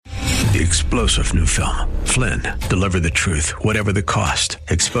the explosive new film, Flynn, Deliver the Truth, Whatever the Cost,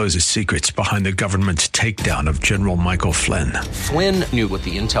 exposes secrets behind the government's takedown of General Michael Flynn. Flynn knew what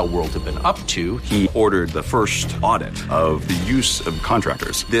the intel world had been up to. He ordered the first audit of the use of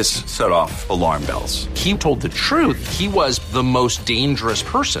contractors. This set off alarm bells. He told the truth. He was the most dangerous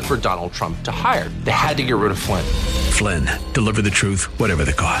person for Donald Trump to hire. They had to get rid of Flynn. Flynn, Deliver the Truth, Whatever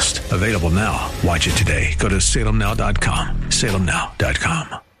the Cost. Available now. Watch it today. Go to salemnow.com.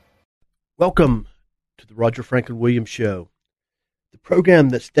 salemnow.com. Welcome to the Roger Franklin Williams Show, the program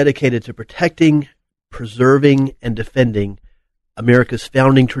that's dedicated to protecting, preserving, and defending America's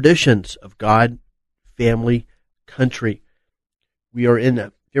founding traditions of God, family, country. We are in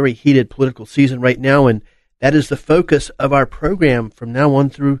a very heated political season right now, and that is the focus of our program from now on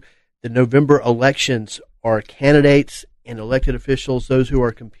through the November elections. Our candidates and elected officials, those who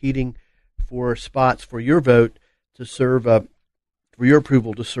are competing for spots for your vote to serve, for your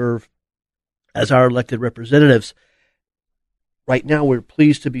approval to serve as our elected representatives. Right now, we're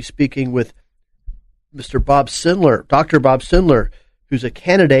pleased to be speaking with Mr. Bob Sindler, Dr. Bob Sindler, who's a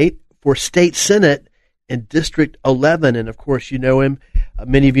candidate for State Senate in District 11. And, of course, you know him.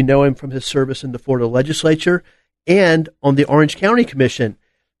 Many of you know him from his service in the Florida legislature and on the Orange County Commission.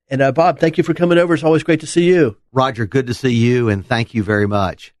 And, Bob, thank you for coming over. It's always great to see you. Roger, good to see you, and thank you very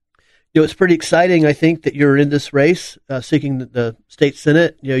much. You know, it's pretty exciting, I think, that you're in this race, seeking the State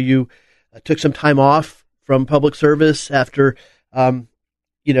Senate. You know, you took some time off from public service after,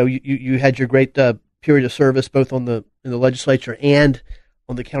 you had your great period of service both in the legislature and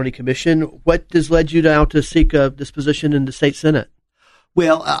on the county commission. What has led you now to seek this position in the State Senate?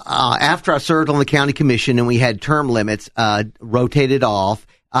 Well, after I served on the county commission and we had term limits, rotated off,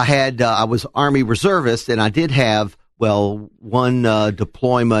 I was Army reservist, and I did have, one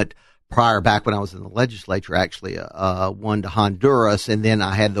deployment prior, back when I was in the legislature, actually, one to Honduras, and then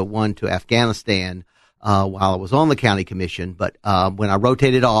I had the one to Afghanistan while I was on the county commission. But when I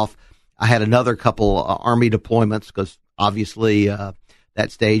rotated off, I had another couple Army deployments because obviously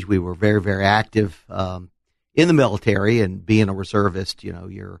that stage we were very, very active in the military, and being a reservist,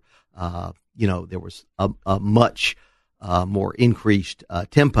 there was a much more increased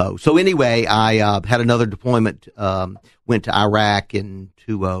tempo. So anyway, I had another deployment, went to Iraq in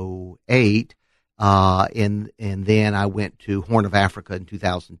 2008, and then I went to Horn of Africa in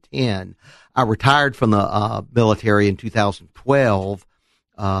 2010. I retired from the military in 2012,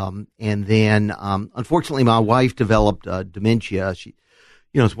 and then unfortunately my wife developed dementia. She,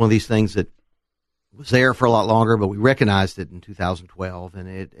 it's one of these things that was there for a lot longer, but we recognized it in 2012, and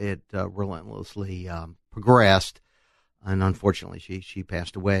it relentlessly progressed. And unfortunately, she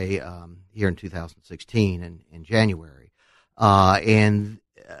passed away here in 2016 in January. And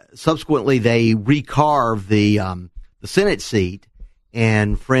subsequently, they recarved the Senate seat,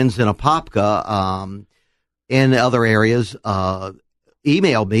 and friends in Apopka and other areas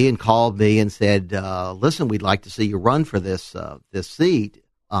emailed me and called me and said, "Listen, we'd like to see you run for this seat."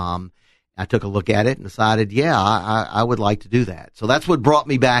 I took a look at it and decided, I would like to do that. So that's what brought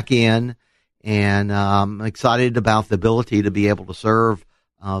me back in. And I'm excited about the ability to be able to serve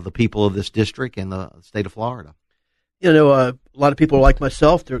the people of this district and the state of Florida. A lot of people are like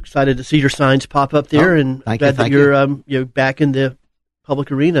myself. They're excited to see your signs pop up there, and glad that you're back in the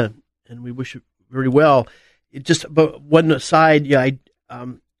public arena. And we wish you very well. But one aside,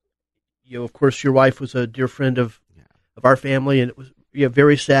 of course, your wife was a dear friend of our family, and it was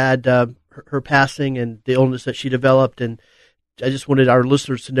very sad her passing and the illness that she developed. And I just wanted our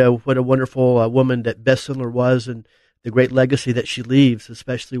listeners to know what a wonderful woman that Beth Sindler was, and the great legacy that she leaves,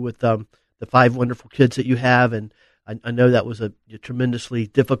 especially with the 5 wonderful kids that you have. And I know that was a tremendously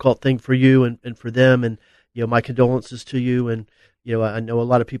difficult thing for you and for them. And, my condolences to you. And, I know a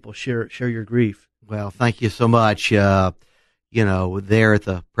lot of people share your grief. Well, thank you so much. There at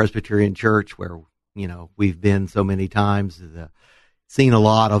the Presbyterian Church where, we've been so many times, seen a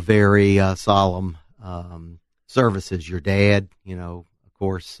lot of very solemn services. Your dad, of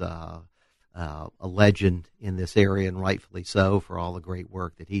course, a legend in this area, and rightfully so, for all the great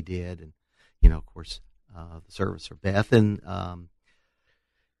work that he did. And, of course, the service for Beth and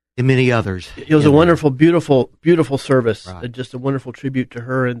many others. It was a wonderful, beautiful, beautiful service. Right. Just a wonderful tribute to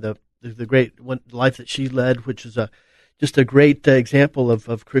her and the great life that she led, which is just a great example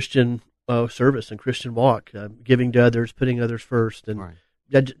of Christian service and Christian walk, giving to others, putting others first. And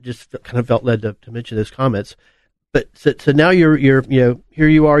I just kind of felt led to mention those comments. But so now you're here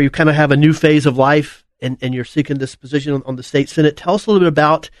you are. You kind of have a new phase of life, and you're seeking this position on the state senate. Tell us a little bit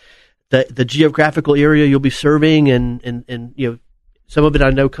about the geographical area you'll be serving, and some of it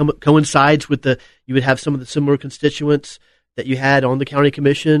I know coincides with you would have some of the similar constituents that you had on the county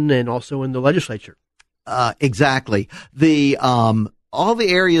commission and also in the legislature. Exactly. The all the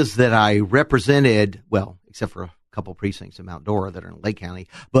areas that I represented, well, except for a couple precincts in Mount Dora that are in Lake County,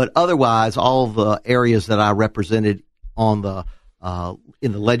 but otherwise, all the areas that I represented on the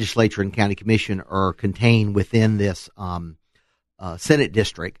in the legislature and county commission are contained within this Senate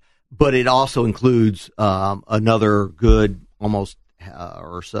district. But it also includes another good almost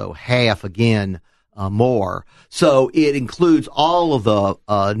or so half again more. So it includes all of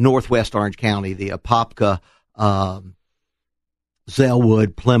the northwest Orange County, the Apopka,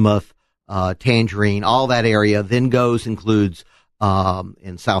 Zellwood, Plymouth, Tangerine, all that area. Then includes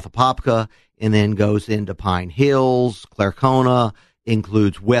in South Apopka, and then goes into Pine Hills, Claricona,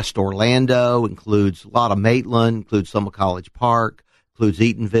 includes West Orlando, includes a lot of Maitland, includes some of College Park, includes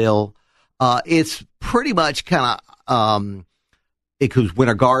Eatonville. It's pretty much kind of it includes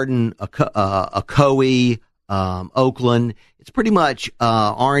Winter Garden, Ocoee, Oakland. It's pretty much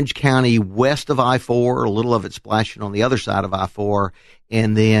Orange County west of I-4, a little of it splashing on the other side of I-4,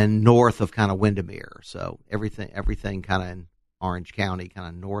 and then north of kind of Windermere. So everything kind of in Orange County, kind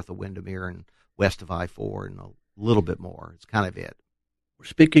of north of Windermere and west of I-4, and a little bit more. It's kind of it. We're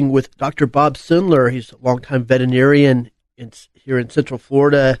speaking with Dr. Bob Sindler. He's a longtime veterinarian here in Central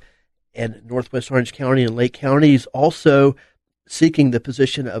Florida and Northwest Orange County and Lake County. He's also seeking the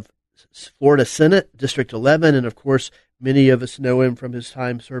position of Florida Senate, District 11, and of course, many of us know him from his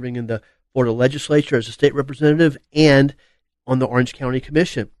time serving in the Florida legislature as a state representative and on the Orange County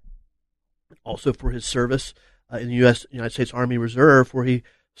Commission. Also for his service in the United States Army Reserve, where he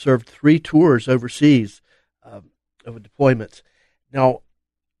served 3 tours overseas of deployments. Now,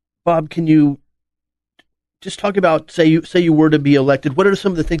 Bob, can you just talk about, say you were to be elected, what are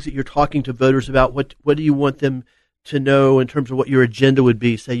some of the things that you're talking to voters about? What do you want them to know in terms of what your agenda would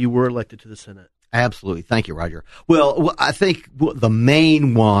be, say you were elected to the Senate? Absolutely. Thank you, Roger. Well, I think the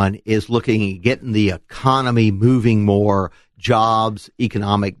main one is looking at getting the economy moving more, jobs,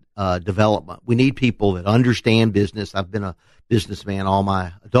 economic development. We need people that understand business. I've been a businessman all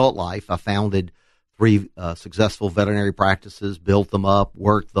my adult life. I founded 3 successful veterinary practices, built them up,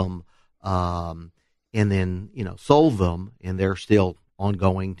 worked them, and then, sold them, and they're still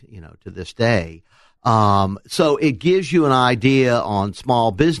ongoing, to this day. So it gives you an idea on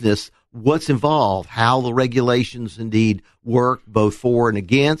small business, what's involved, how the regulations indeed work, both for and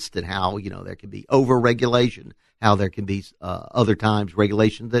against, and how, there can be over-regulation, how there can be other times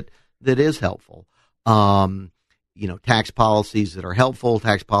regulation that is helpful. Tax policies that are helpful,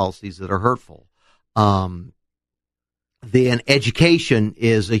 tax policies that are hurtful. Then education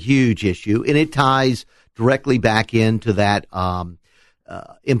is a huge issue, and it ties directly back into that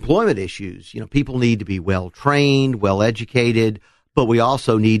employment issues. People need to be well trained, well educated, but we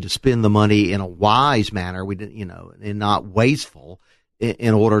also need to spend the money in a wise manner, and not wasteful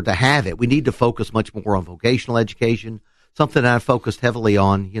in order to have it. We need to focus much more on vocational education, something that I focused heavily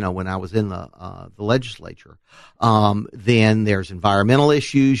on, when I was in the legislature. Then there's environmental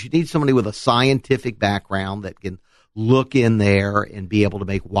issues. You need somebody with a scientific background that can look in there and be able to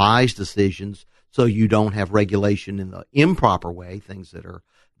make wise decisions, so you don't have regulation in the improper way, things that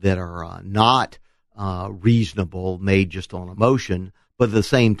are not reasonable, made just on emotion. But at the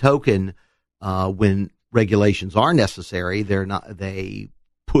same token, when regulations are necessary, they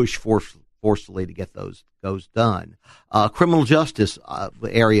push forcefully to get those done. Criminal justice,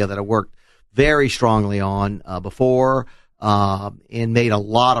 area that I worked very strongly on before, and made a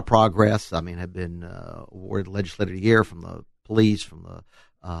lot of progress. I mean, I've been awarded Legislator of the Year from the police, from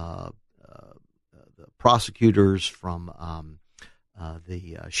the prosecutors, from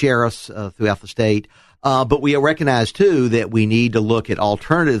the sheriffs throughout the state. But we recognize, too, that we need to look at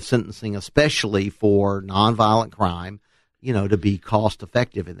alternative sentencing, especially for nonviolent crime, to be cost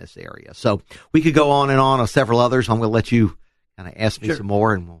effective in this area. So we could go on and on several others. I'm going to let you kind of ask me some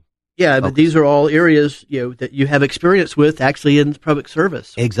more, and we'll. Yeah, but these are all areas that you have experience with, actually, in public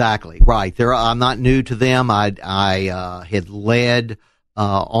service. Exactly right. I'm not new to them. I had led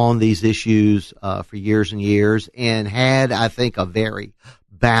on these issues for years and years, and had, I think, a very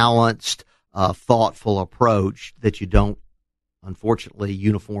balanced, thoughtful approach that you don't, unfortunately,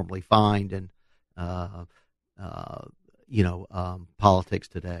 uniformly find in politics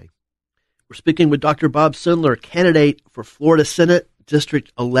today. We're speaking with Dr. Bob Sindler, candidate for Florida Senate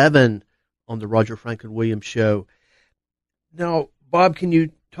District 11 on the Roger Franklin Williams Show. Now, Bob, can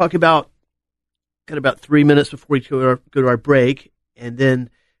you talk about 3 minutes before we go to our break, and then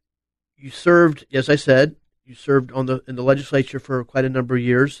you served, as I said, in the legislature for quite a number of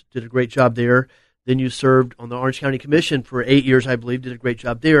years, did a great job there. Then you served on the Orange County Commission for 8 years, I believe, did a great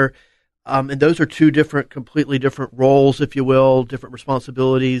job there. And those are two completely different roles, if you will, different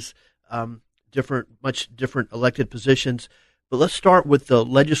responsibilities, much different elected positions. But let's start with the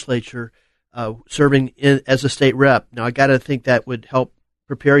legislature serving as a state rep. Now, I got to think that would help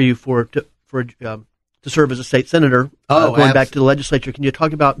prepare you to serve as a state senator. Going back to the legislature, can you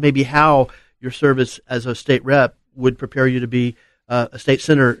talk about maybe how your service as a state rep would prepare you to be a state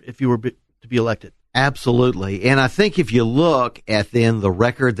senator if you were to be elected? Absolutely. And I think if you look at then the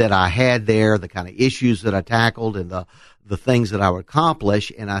record that I had there, the kind of issues that I tackled and the things that I would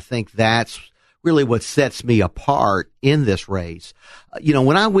accomplish, and I think that's really what sets me apart in this race.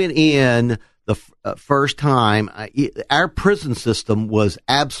 When I went in the first time, our prison system was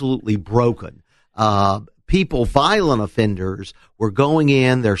absolutely broken. People, violent offenders, were going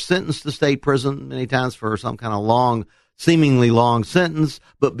in, they're sentenced to state prison many times for some kind of seemingly long sentence,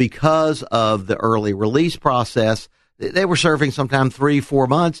 but because of the early release process, they were serving sometime 3-4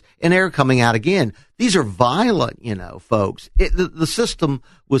 months, and they're coming out again. These are violent, folks. The system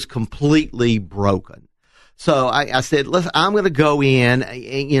was completely broken. So I said, listen, I'm going to go in,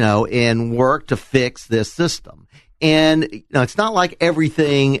 and work to fix this system. And, it's not like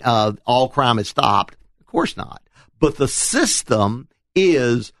everything, all crime is stopped. Of course not. But the system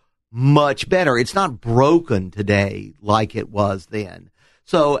is much better. It's not broken today like it was then.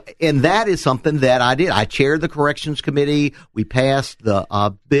 So, and that is something that I did. I chaired the corrections committee. We passed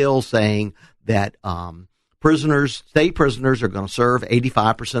the bill saying that state prisoners are going to serve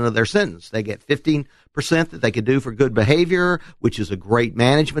 85% of their sentence. They get 15% that they could do for good behavior, which is a great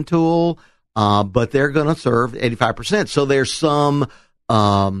management tool, but they're going to serve 85%. So there's some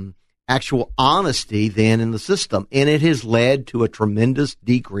actual honesty then in the system, and it has led to a tremendous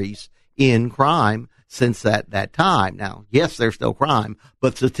decrease in crime since that time. Now, yes, there's still crime,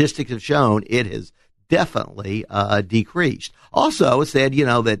 but statistics have shown it has definitely decreased. Also, it said,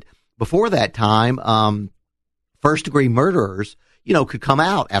 that before that time, first-degree murderers, could come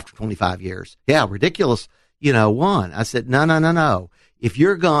out after 25 years. Yeah, ridiculous, one. I said, no. If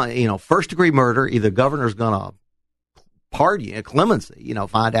you're going, first-degree murder, either governor's going to pardon you, clemency,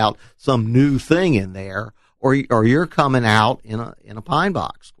 find out some new thing in there, or you're coming out in a pine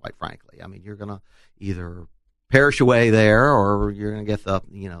box, quite frankly. I mean, you're going to either perish away there, or you're going to get the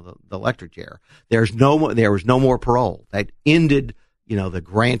electric chair. There was no more parole. That ended, the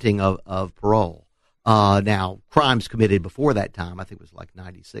granting of parole. Now, crimes committed before that time, I think it was like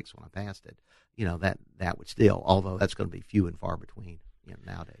 96 when I passed it, that would still, although that's going to be few and far between,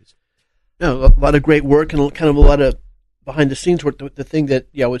 nowadays. No, a lot of great work and kind of a lot of behind the scenes work. The thing that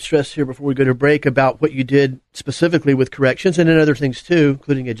I would stress here before we go to break about what you did specifically with corrections and in other things too,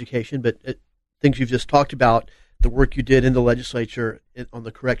 including education, but things you've just talked about, the work you did in the legislature on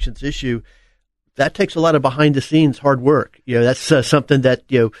the corrections issue, that takes a lot of behind the scenes hard work. That's something that,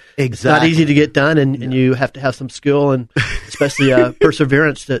 it's not easy to get done, and you have to have some skill and especially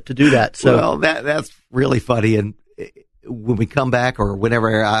perseverance to do that. So, well, that's really funny. And when we come back or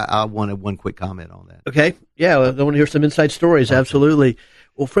whenever, I wanted one quick comment on that. Okay. Yeah. I want to hear some inside stories. Okay. Absolutely.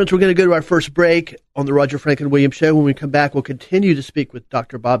 Well, friends, we're going to go to our first break on the Roger Franklin Williams Show. When we come back, we'll continue to speak with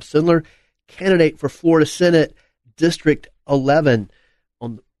Dr. Bob Sindler, candidate for Florida Senate District 11. I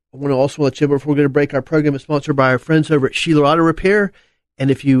want to also let you know before we're going to break, our program is sponsored by our friends over at Sindler Auto Repair. And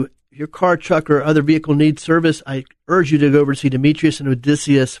if your car, truck, or other vehicle needs service, I urge you to go over to see Demetrius and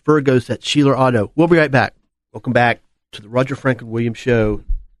Odysseus Virgos at Sindler Auto. We'll be right back. Welcome back to the Roger Franklin Williams Show.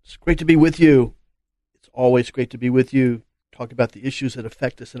 It's great to be with you. It's always great to be with you. Talk about the issues that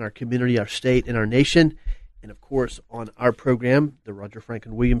affect us in our community, our state, and our nation. And, of course, on our program, the Roger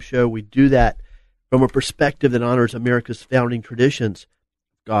Franklin Williams Show, we do that from a perspective that honors America's founding traditions,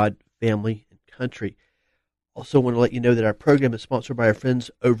 God, family, and country. Also want to let you know that our program is sponsored by our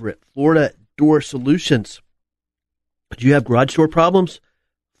friends over at Florida Door Solutions. Do you have garage door problems?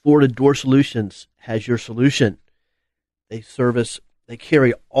 Florida Door Solutions has your solution. They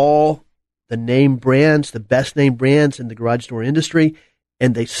carry all the name brands, the best name brands in the garage door industry,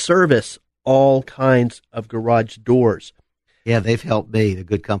 and they service all kinds of garage doors. Yeah, they've helped me, the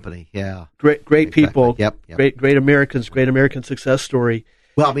good company. Yeah. Great people. Yep. Great Americans, great American success story.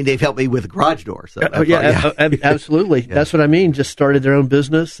 Well, I mean, they've helped me with the garage door. So absolutely. Yeah. That's what I mean. Just started their own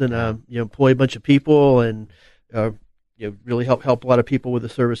business and, employ a bunch of people and, really help a lot of people with the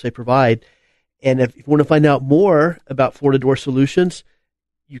service they provide. And if you want to find out more about Florida Door Solutions,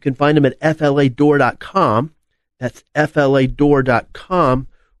 you can find them at fladoor.com. That's fladoor.com,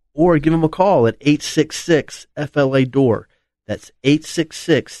 or give them a call at 866-FLA-DOOR. That's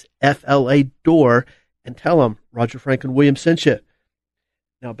 866-FLA-DOOR, and tell them Roger Franklin Williams sent you.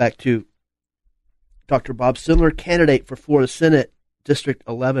 Now back to Dr. Bob Sindler, candidate for Florida Senate District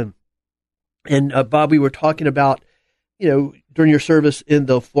 11. And Bob, we were talking about, during your service in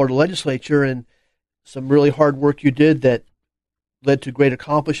the Florida legislature and some really hard work you did that led to great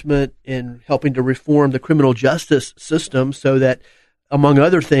accomplishment in helping to reform the criminal justice system so that, among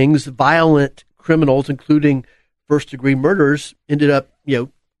other things, violent criminals, including first-degree murders, ended up,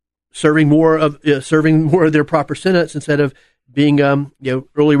 serving more of their proper sentence instead of being,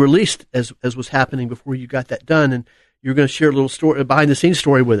 early released, as was happening before you got that done. And you're going to share a little story, behind-the-scenes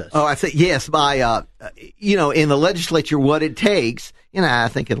story with us. Oh, I think yes. In the legislature, what it takes, I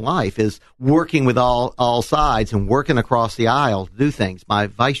think in life is working with all sides and working across the aisle to do things. My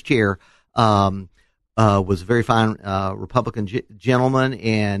vice chair was a very fine Republican gentleman,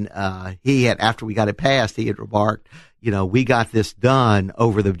 and he had, after we got it passed, he had remarked, we got this done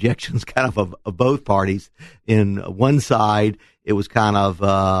over the objections kind of both parties. In one side, it was kind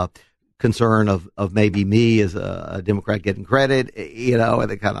of concern of maybe me as a Democrat getting credit, and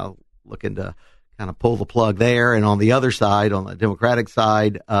they kind of looking to kind of pull the plug there. And on the other side, on the Democratic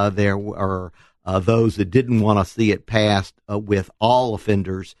side, there were those that didn't want to see it passed with all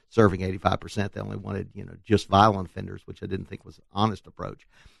offenders serving 85%. They only wanted, just violent offenders, which I didn't think was an honest approach.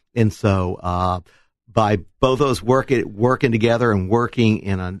 And so by both of us working together and working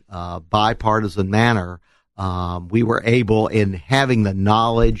in a bipartisan manner, we were able, in having the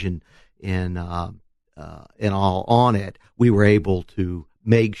knowledge and all on it, we were able to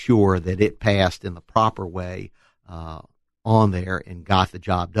make sure that it passed in the proper way on there and got the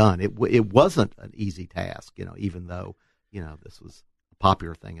job done. It wasn't an easy task, even though this was a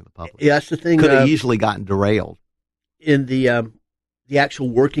popular thing in the public. Yeah, that's the thing. Could have easily gotten derailed. In the actual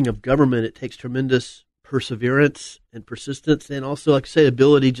working of government, it takes tremendous perseverance and persistence, and also, like I say,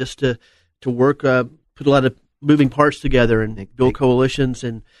 ability just to work, put a lot of moving parts together and build coalitions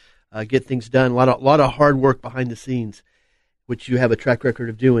and get things done. A lot of hard work behind the scenes, which you have a track record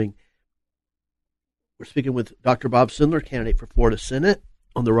of doing. We're speaking with Dr. Bob Sindler, candidate for Florida Senate,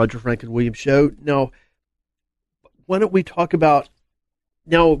 on the Roger Franklin Williams Show. Now, why don't we talk about,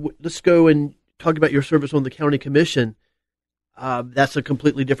 let's go and talk about your service on the county commission. That's a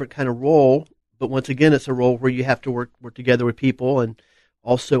completely different kind of role, but once again, it's a role where you have to work together with people. And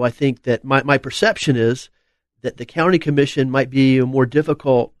also, I think that my perception is that the county commission might be a more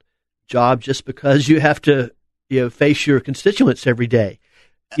difficult job just because you have to face your constituents every day.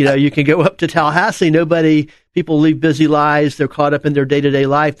 You can go up to Tallahassee. People lead busy lives. They're caught up in their day-to-day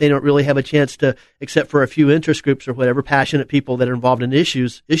life. They don't really have a chance to, except for a few interest groups or whatever, passionate people that are involved in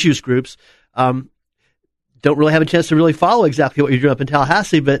issues groups, don't really have a chance to really follow exactly what you're doing up in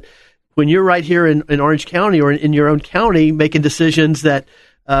Tallahassee. But when you're right here in Orange County or in your own county making decisions that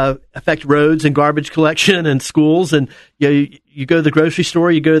affect roads and garbage collection and schools, and you go to the grocery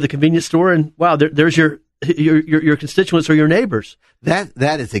store, you go to the convenience store, and wow, there's your constituents or your neighbors.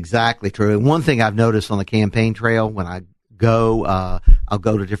 That is exactly true. And one thing I've noticed on the campaign trail when I go, I'll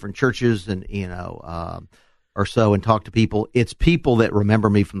go to different churches and or so and talk to people. It's people that remember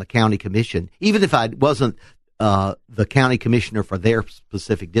me from the county commission, even if I wasn't the county commissioner for their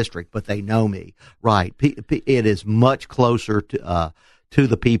specific district, but they know me. Right? It is much closer to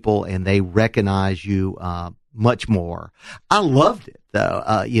the people, and they recognize you much more. I loved it though,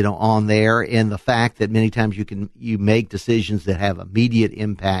 on there, and the fact that many times you make decisions that have immediate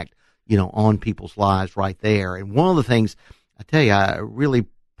impact, on people's lives right there. And one of the things I tell you, I'm really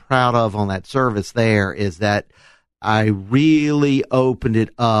proud of on that service there is that I really opened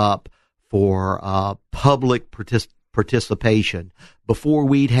it up for public participation before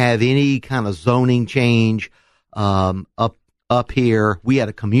we'd have any kind of zoning change up here. We had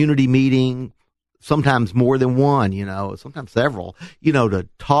a community meeting, sometimes more than one, sometimes several, to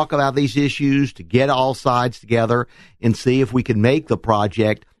talk about these issues, to get all sides together and see if we can make the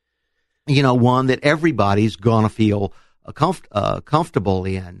project, one that everybody's going to feel comfortable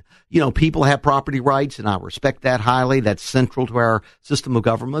in. People have property rights, and I respect that highly. That's central to our system of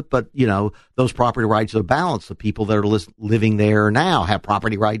government. But, those property rights are balanced. The people that are living there now have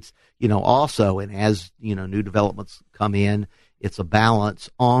property rights, also. And as, new developments come in, it's a balance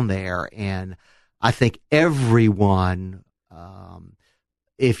on there. And I think everyone,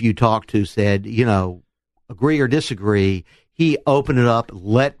 if you talk to, said, agree or disagree. He opened it up,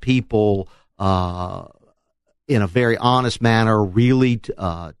 let people in a very honest manner really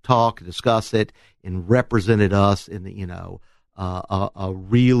talk, discuss it, and represented us in a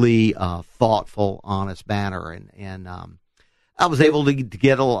really thoughtful, honest manner. And I was able to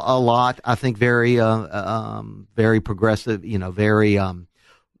get a lot, I think, very progressive, very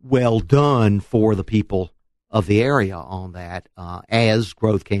well done for the people of the area on that as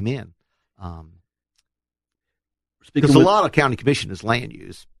growth came in. Because a lot of county commission is land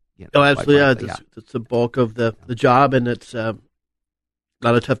use. Oh, absolutely. That's the bulk of the job, and it's a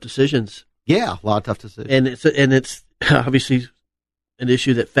lot of tough decisions. Yeah, a lot of tough decisions. And it's obviously an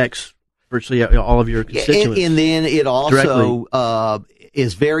issue that affects virtually all of your constituents. And then it also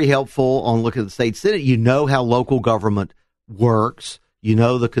is very helpful on looking at the state senate. You know how local government works. You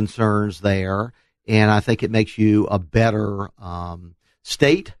know the concerns there. And I think it makes you a better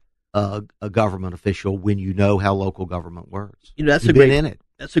state a government official when you know how local government works. That's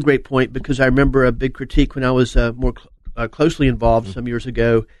That's a great point, because I remember a big critique when I was more closely involved some years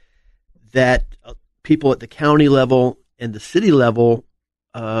ago, that people at the county level and the city level,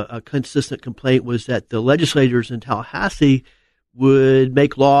 a consistent complaint was that the legislators in Tallahassee would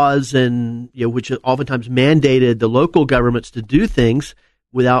make laws and which oftentimes mandated the local governments to do things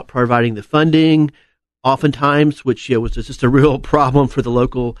without providing the funding, oftentimes, which was just a real problem for the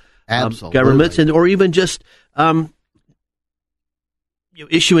local governments, or even just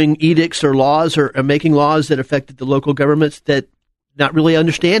issuing edicts or laws or making laws that affected the local governments, that not really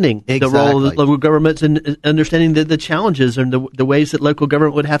understanding the role of the local governments and understanding the challenges and the ways that local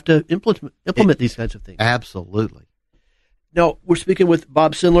government would have to implement these kinds of things. Absolutely. Now, we're speaking with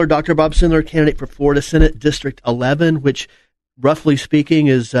Bob Sindler, Dr. Bob Sindler, candidate for Florida Senate District 11, which, roughly speaking,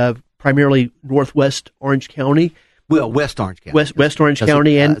 is primarily northwest Orange County. Well, West Orange County. West Orange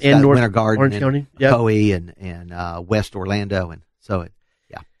County and North Winter Garden Orange and County. Yep. Coe and West Orlando. And so,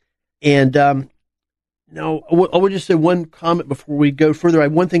 And now, I would just say one comment before we go further.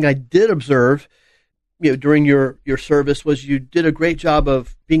 One thing I did observe during your service was you did a great job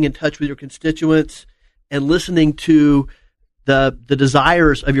of being in touch with your constituents and listening to the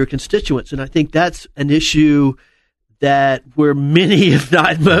desires of your constituents. And I think that's an issue that where many, if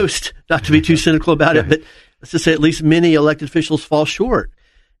not most, not to be too cynical about it, but let's just say at least many elected officials fall short.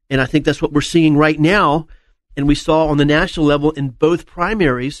 And I think that's what we're seeing right now. And we saw on the national level in both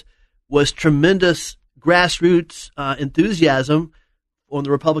primaries was tremendous grassroots enthusiasm on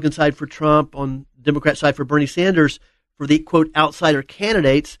the Republican side for Trump, on the Democrat side for Bernie Sanders, for the, quote, outsider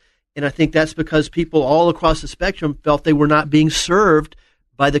candidates. And I think that's because people all across the spectrum felt they were not being served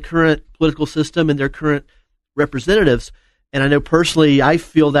by the current political system and their current representatives. And I know personally I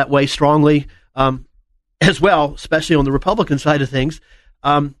feel that way strongly as well, especially on the Republican side of things.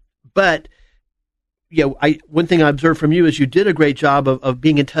 But one thing I observed from you is you did a great job of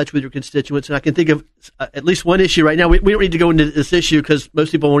being in touch with your constituents. And I can think of at least one issue right now. We don't need to go into this issue because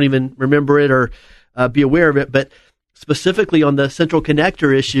most people won't even remember it or be aware of it. But specifically on the Central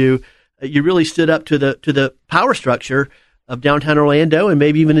Connector issue, you really stood up to the power structure of downtown Orlando and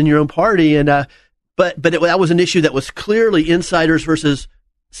maybe even in your own party. And but that was an issue that was clearly insiders versus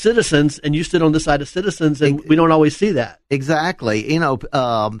citizens, and you stood on the side of citizens, and we don't always see that. Exactly.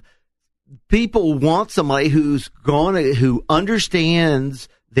 People want somebody who understands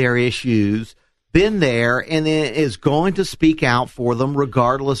their issues, been there, and then is going to speak out for them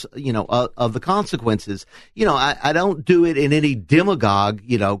regardless, of the consequences. I don't do it in any demagogue,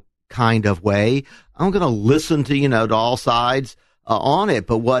 kind of way. I'm going to listen to all sides on it.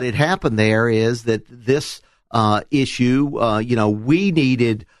 But what had happened there is that this issue, we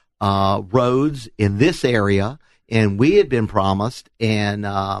needed roads in this area. And we had been promised, and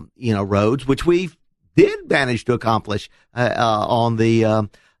roads, which we did manage to accomplish on the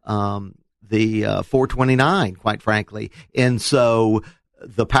 429, quite frankly. And so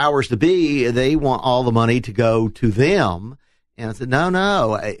the powers to be, they want all the money to go to them. And I said,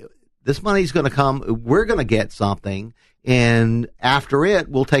 no, this money's going to come. We're going to get something, and after it,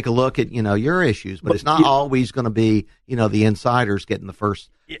 we'll take a look at your issues. But it's not always going to be the insiders getting the first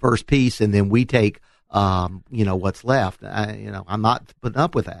piece, and then we take. What's left. I'm not putting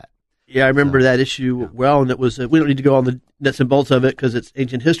up with that. Yeah, I remember that issue well, and it was, we don't need to go on the nuts and bolts of it because it's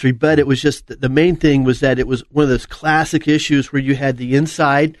ancient history, but it was just, the main thing was that it was one of those classic issues where you had the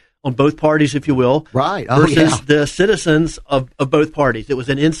inside on both parties, if you will, right, versus the citizens of both parties. It was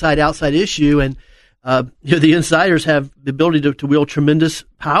an inside-outside issue, and the insiders have the ability to wield tremendous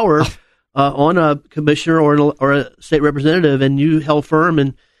power on a commissioner or a state representative, and you held firm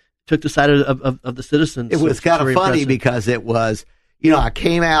and took the side of the citizens. It was kind of funny because it was, I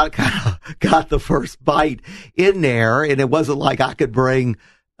came out, kind of got the first bite in there, and it wasn't like I could bring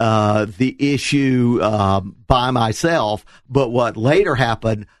the issue by myself. But what later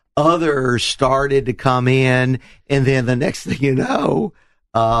happened, others started to come in, and then the next thing we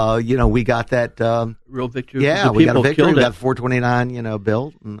got that real victory. Yeah, we got a victory. We got 429,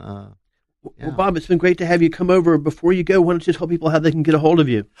 built. And, Well, Bob, it's been great to have you come over. Before you go, why don't you tell people how they can get a hold of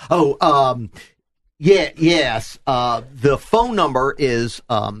you? Yes. The phone number is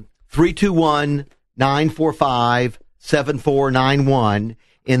 321-945-7491,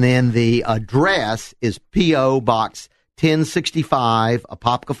 And then the address is P.O. Box 1065,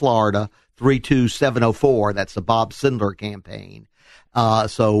 Apopka, Florida, 32704. That's the Bob Sindler campaign.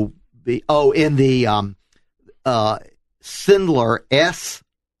 In the Sindler, S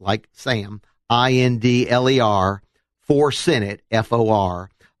like Sam, INDLER, for Senate, FOR,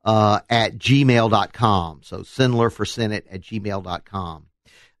 at gmail.com. So Sindler for Senate at gmail.com.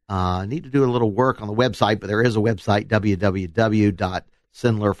 I need to do a little work on the website, but there is a website,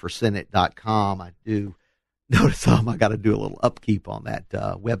 www.sindlerforsenate.com. I do notice I got to do a little upkeep on that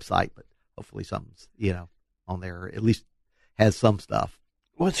website, but hopefully something's, on there, at least has some stuff.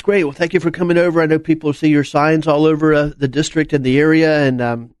 Well, it's great. Well, thank you for coming over. I know people see your signs all over the district and the area,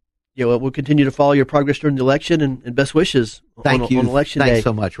 and we'll continue to follow your progress during the election, and best wishes on election day. Thanks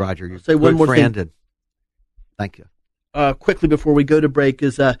so much, Roger. You're say one more friend, thing. and thank you. Quickly before we go to break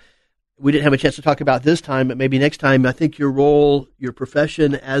is we didn't have a chance to talk about this time, but maybe next time. I think your role, your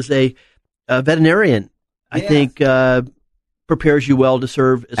profession as a veterinarian, I think prepares you well to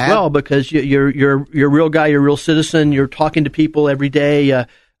serve as well, because you're a real guy, you're a real citizen. You're talking to people every day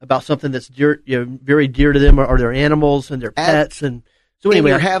about something that's very dear to them, or their animals and their pets, and so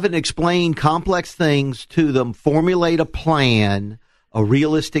anyway, you're having to explain complex things to them, formulate a plan, a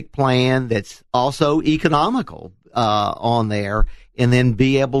realistic plan that's also economical on there, and then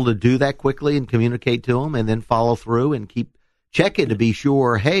be able to do that quickly and communicate to them, and then follow through and keep checking to be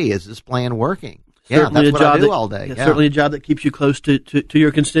sure, hey, is this plan working? Certainly that's what I do all day. Certainly a job that keeps you close to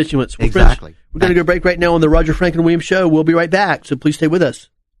your constituents. Well, exactly. Friends, we're going to go break right now on the Roger Franklin Williams Show. We'll be right back, so please stay with us.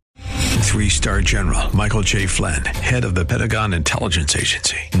 3-star General Michael J. Flynn, head of the Pentagon Intelligence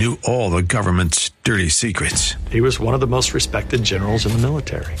Agency, knew all the government's dirty secrets. He was one of the most respected generals in the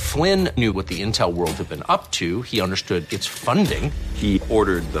military. Flynn knew what the intel world had been up to. He understood its funding. He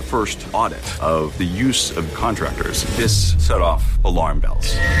ordered the first audit of the use of contractors. This set off alarm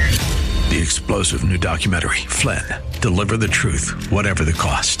bells. The explosive new documentary, Flynn, Deliver the Truth, Whatever the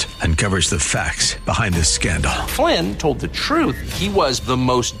Cost, uncovers the facts behind this scandal. Flynn told the truth. He was the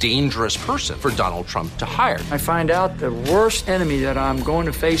most dangerous person for Donald Trump to hire. I find out the worst enemy that I'm going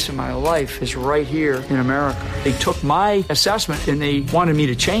to face in my life is right here in America. They took my assessment and they wanted me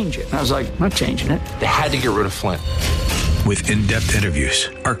to change it. And I was like, I'm not changing it. They had to get rid of Flynn. With in-depth interviews,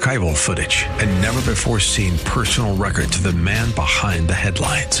 archival footage, and never-before-seen personal records of the man behind the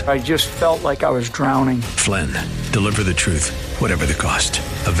headlines. I just felt like I was drowning. Flynn, Deliver the Truth, Whatever the Cost.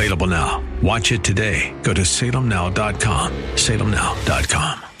 Available now. Watch it today. Go to salemnow.com.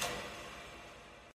 salemnow.com.